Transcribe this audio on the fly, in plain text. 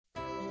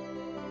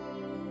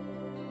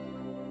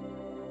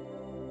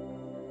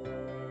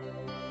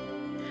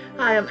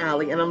Hi, I'm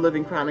Allie, and I'm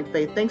living chronic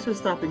faith. Thanks for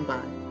stopping by.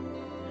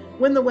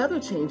 When the weather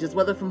changes,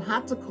 whether from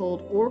hot to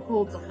cold or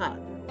cold to hot,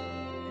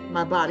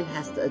 my body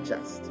has to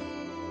adjust.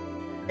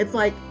 It's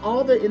like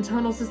all the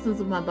internal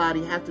systems of my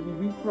body have to be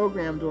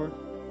reprogrammed or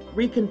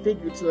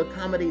reconfigured to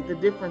accommodate the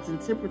difference in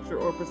temperature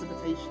or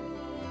precipitation.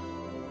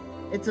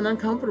 It's an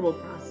uncomfortable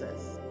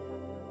process,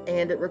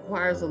 and it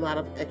requires a lot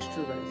of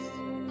extra rest.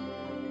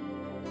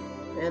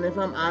 And if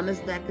I'm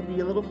honest, that could be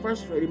a little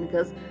frustrating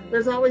because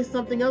there's always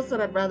something else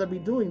that I'd rather be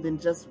doing than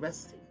just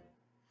resting.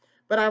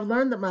 But I've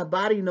learned that my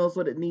body knows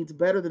what it needs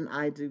better than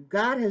I do.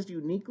 God has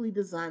uniquely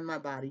designed my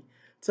body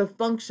to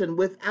function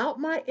without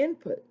my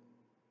input.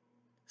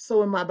 So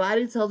when my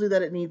body tells me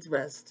that it needs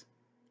rest,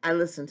 I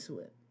listen to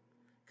it.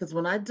 Because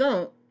when I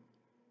don't,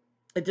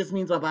 it just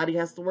means my body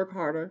has to work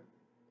harder,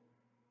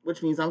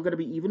 which means I'm going to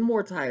be even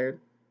more tired,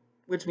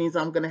 which means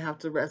I'm going to have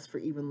to rest for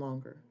even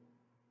longer.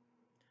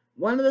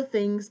 One of the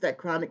things that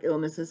chronic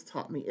illness has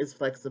taught me is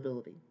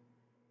flexibility.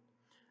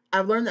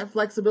 I've learned that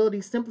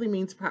flexibility simply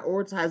means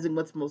prioritizing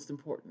what's most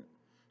important.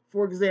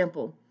 For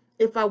example,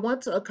 if I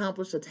want to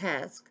accomplish a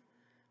task,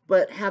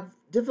 but have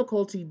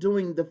difficulty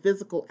doing the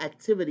physical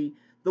activity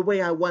the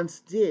way I once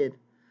did,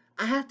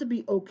 I have to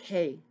be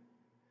okay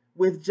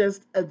with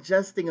just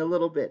adjusting a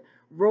little bit,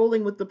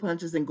 rolling with the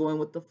punches and going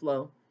with the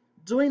flow,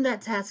 doing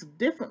that task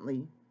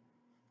differently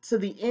to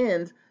the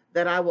end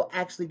that I will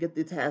actually get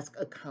the task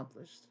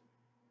accomplished.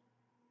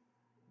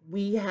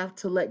 We have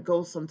to let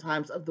go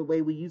sometimes of the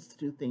way we used to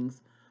do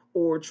things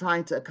or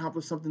trying to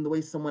accomplish something the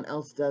way someone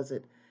else does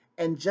it,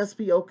 and just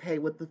be okay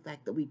with the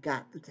fact that we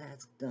got the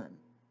task done.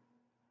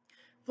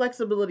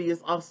 Flexibility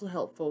is also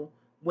helpful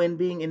when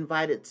being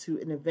invited to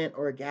an event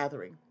or a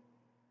gathering.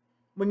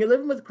 When you're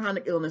living with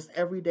chronic illness,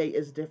 every day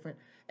is different,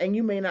 and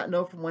you may not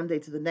know from one day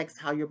to the next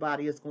how your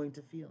body is going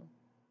to feel.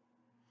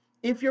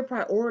 If your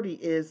priority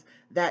is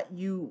that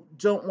you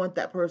don't want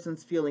that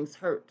person's feelings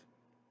hurt,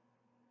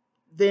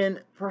 then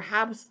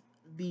perhaps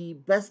the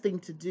best thing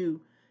to do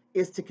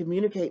is to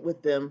communicate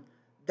with them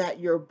that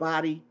your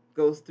body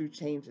goes through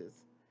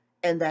changes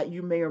and that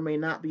you may or may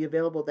not be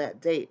available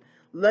that date.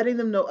 Letting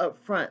them know up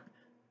front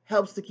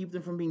helps to keep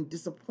them from being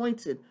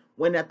disappointed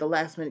when at the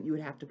last minute you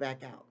would have to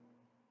back out.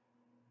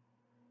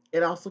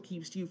 It also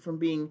keeps you from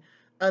being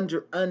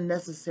under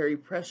unnecessary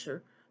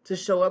pressure to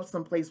show up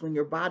someplace when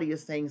your body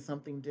is saying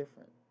something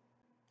different.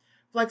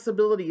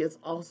 Flexibility is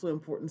also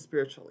important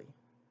spiritually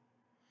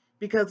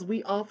because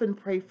we often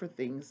pray for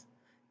things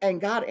and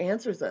God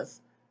answers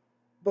us.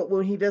 But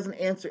when he doesn't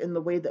answer in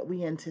the way that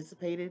we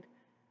anticipated,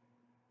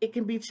 it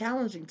can be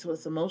challenging to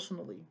us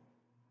emotionally.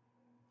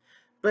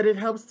 But it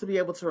helps to be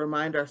able to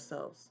remind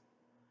ourselves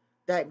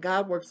that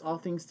God works all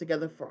things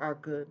together for our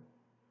good,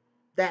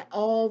 that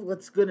all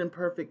what's good and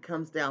perfect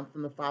comes down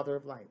from the Father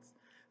of lights.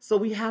 So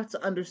we have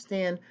to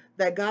understand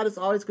that God is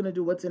always going to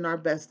do what's in our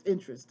best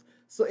interest.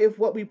 So if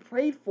what we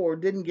prayed for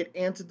didn't get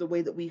answered the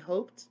way that we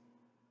hoped,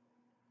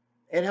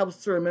 it helps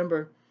to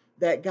remember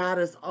that God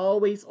is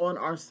always on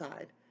our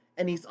side.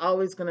 And he's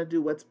always going to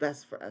do what's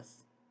best for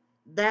us.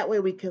 That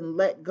way we can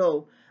let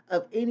go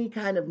of any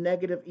kind of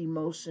negative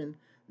emotion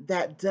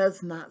that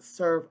does not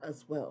serve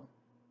us well.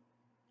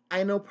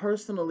 I know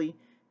personally,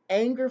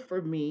 anger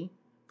for me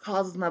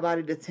causes my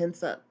body to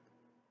tense up.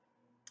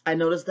 I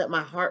notice that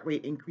my heart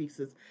rate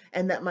increases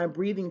and that my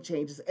breathing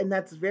changes. And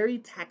that's very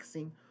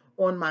taxing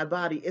on my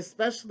body,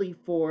 especially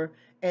for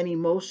an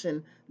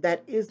emotion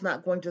that is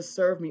not going to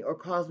serve me or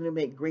cause me to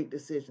make great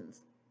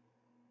decisions.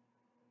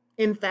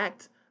 In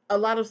fact, a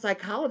lot of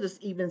psychologists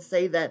even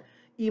say that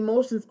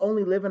emotions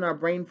only live in our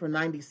brain for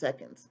 90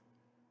 seconds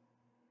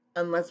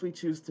unless we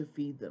choose to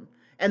feed them.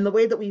 And the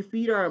way that we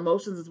feed our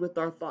emotions is with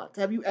our thoughts.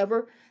 Have you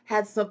ever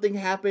had something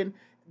happen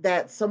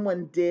that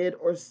someone did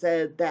or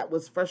said that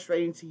was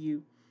frustrating to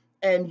you,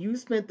 and you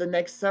spent the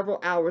next several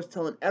hours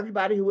telling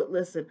everybody who would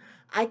listen,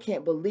 I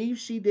can't believe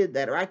she did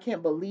that, or I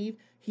can't believe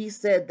he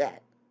said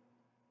that?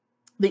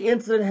 The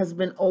incident has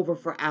been over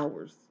for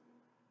hours.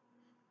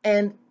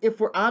 And if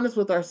we're honest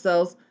with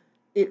ourselves,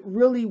 it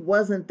really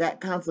wasn't that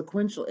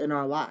consequential in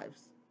our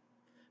lives.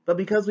 But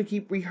because we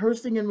keep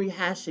rehearsing and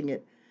rehashing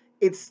it,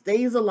 it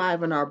stays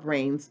alive in our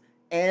brains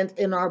and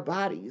in our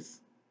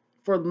bodies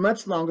for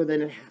much longer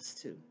than it has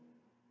to.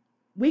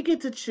 We get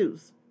to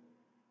choose.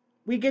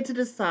 We get to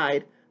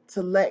decide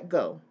to let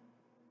go.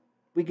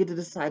 We get to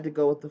decide to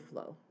go with the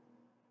flow.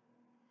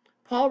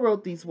 Paul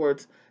wrote these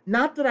words,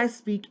 "Not that I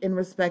speak in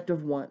respect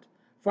of want,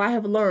 for I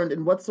have learned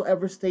in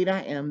whatsoever state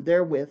I am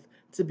therewith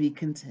to be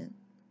content.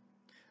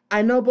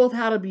 I know both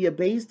how to be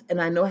abased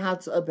and I know how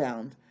to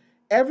abound.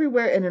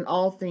 Everywhere and in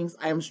all things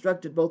I am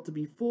instructed both to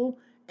be full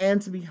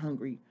and to be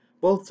hungry,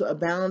 both to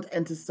abound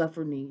and to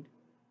suffer need.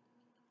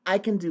 I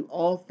can do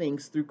all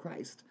things through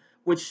Christ,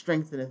 which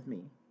strengtheneth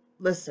me."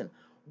 Listen,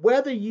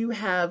 whether you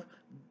have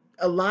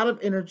a lot of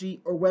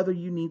energy or whether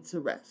you need to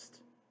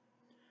rest,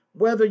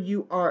 whether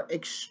you are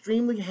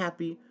extremely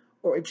happy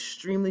or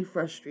extremely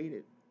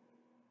frustrated,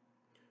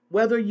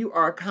 whether you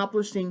are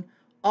accomplishing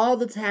all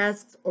the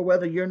tasks or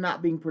whether you're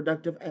not being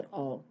productive at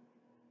all,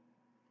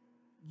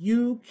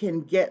 you can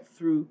get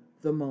through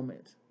the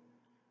moment.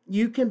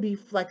 You can be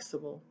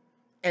flexible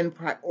and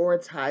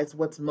prioritize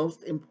what's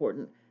most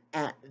important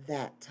at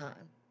that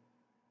time.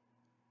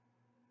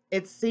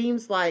 It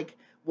seems like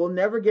we'll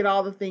never get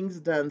all the things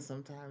done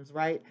sometimes,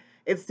 right?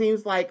 It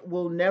seems like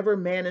we'll never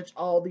manage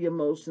all the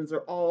emotions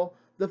or all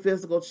the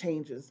physical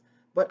changes.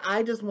 But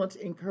I just want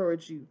to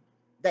encourage you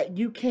that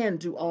you can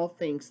do all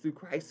things through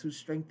Christ who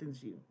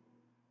strengthens you.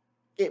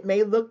 It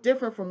may look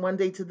different from one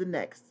day to the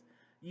next.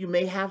 You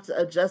may have to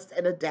adjust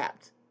and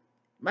adapt.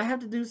 You might have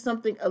to do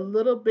something a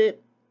little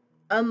bit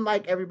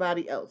unlike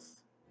everybody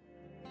else.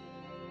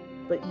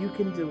 But you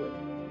can do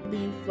it.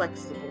 Be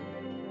flexible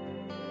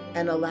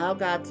and allow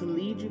God to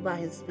lead you by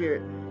His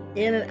Spirit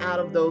in and out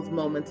of those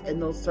moments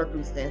and those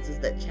circumstances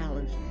that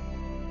challenge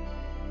you.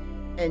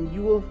 And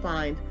you will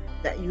find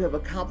that you have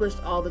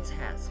accomplished all the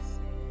tasks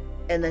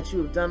and that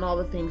you have done all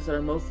the things that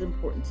are most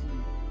important to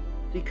you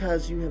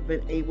because you have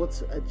been able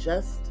to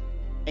adjust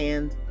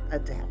and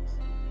adapt.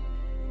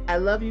 I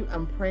love you.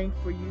 I'm praying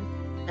for you,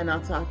 and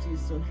I'll talk to you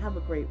soon. Have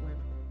a great one.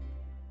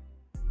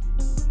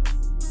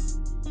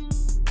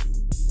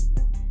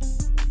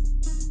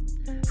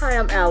 Hi,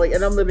 I'm Allie,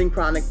 and I'm Living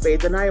Chronic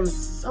Faith, and I am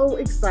so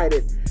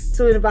excited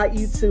to invite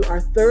you to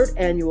our third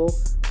annual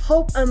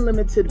Hope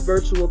Unlimited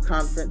virtual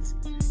conference.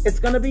 It's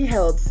going to be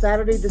held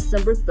Saturday,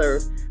 December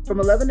 3rd from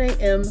 11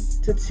 a.m.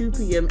 to 2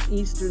 p.m.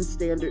 Eastern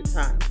Standard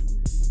Time.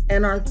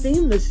 And our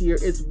theme this year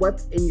is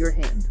What's in Your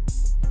Hand?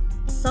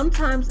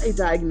 Sometimes a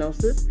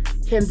diagnosis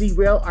can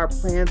derail our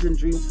plans and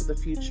dreams for the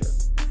future,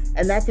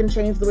 and that can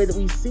change the way that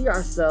we see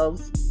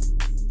ourselves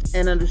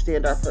and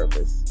understand our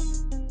purpose.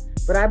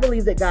 But I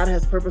believe that God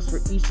has purpose for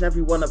each and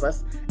every one of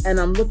us, and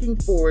I'm looking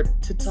forward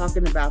to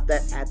talking about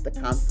that at the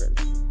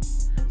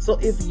conference. So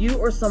if you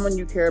or someone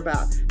you care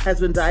about has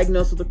been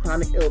diagnosed with a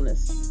chronic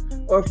illness,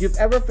 or if you've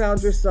ever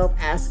found yourself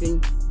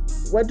asking,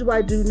 what do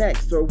I do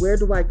next, or where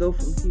do I go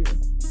from here?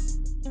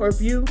 Or if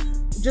you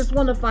just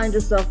want to find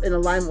yourself in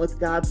alignment with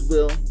God's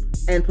will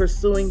and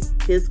pursuing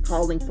His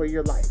calling for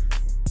your life,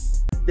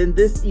 then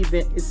this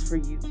event is for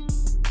you.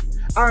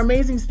 Our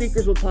amazing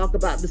speakers will talk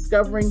about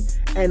discovering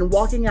and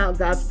walking out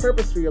God's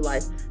purpose for your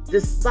life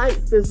despite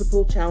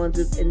physical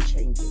challenges and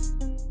changes.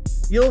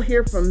 You'll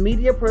hear from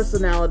media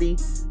personality,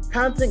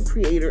 content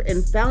creator,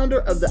 and founder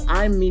of the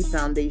I'm Me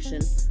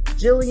Foundation,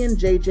 Jillian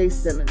J.J.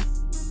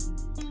 Simmons,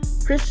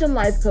 Christian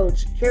life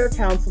coach, care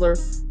counselor,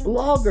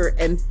 blogger,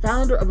 and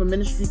founder of a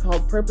ministry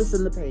called Purpose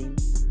in the Pain,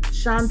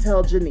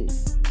 Chantel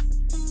Janice,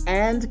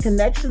 and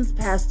Connections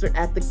pastor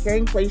at the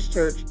Caring Place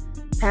Church,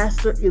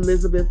 Pastor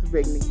Elizabeth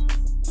Rigney.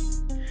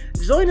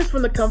 Join us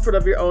from the comfort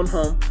of your own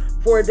home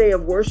for a day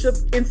of worship,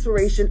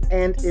 inspiration,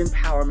 and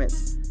empowerment.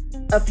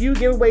 A few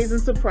giveaways and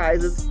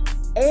surprises,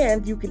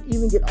 and you can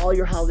even get all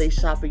your holiday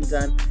shopping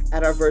done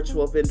at our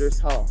virtual vendors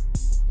hall.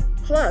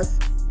 Plus,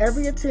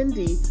 every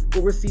attendee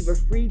will receive a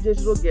free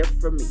digital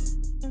gift from me.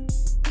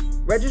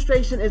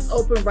 Registration is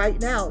open right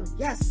now.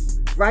 Yes,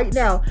 right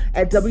now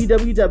at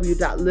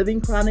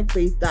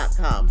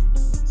www.livingchronicfaith.com.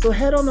 So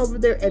head on over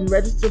there and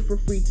register for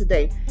free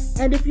today.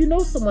 And if you know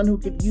someone who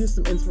could use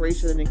some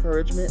inspiration and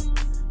encouragement,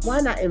 why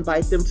not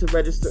invite them to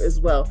register as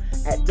well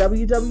at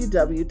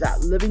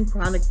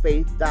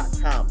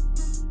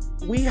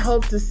www.livingchronicfaith.com. We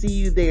hope to see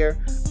you there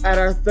at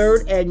our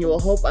third annual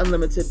Hope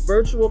Unlimited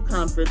virtual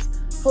conference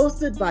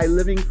hosted by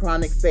Living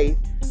Chronic Faith,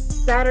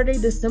 Saturday,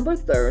 December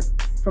 3rd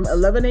from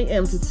 11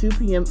 a.m. to 2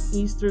 p.m.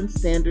 Eastern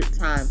Standard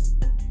Time.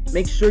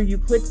 Make sure you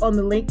click on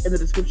the link in the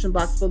description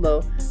box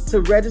below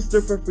to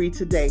register for free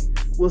today.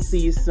 We'll see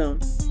you soon.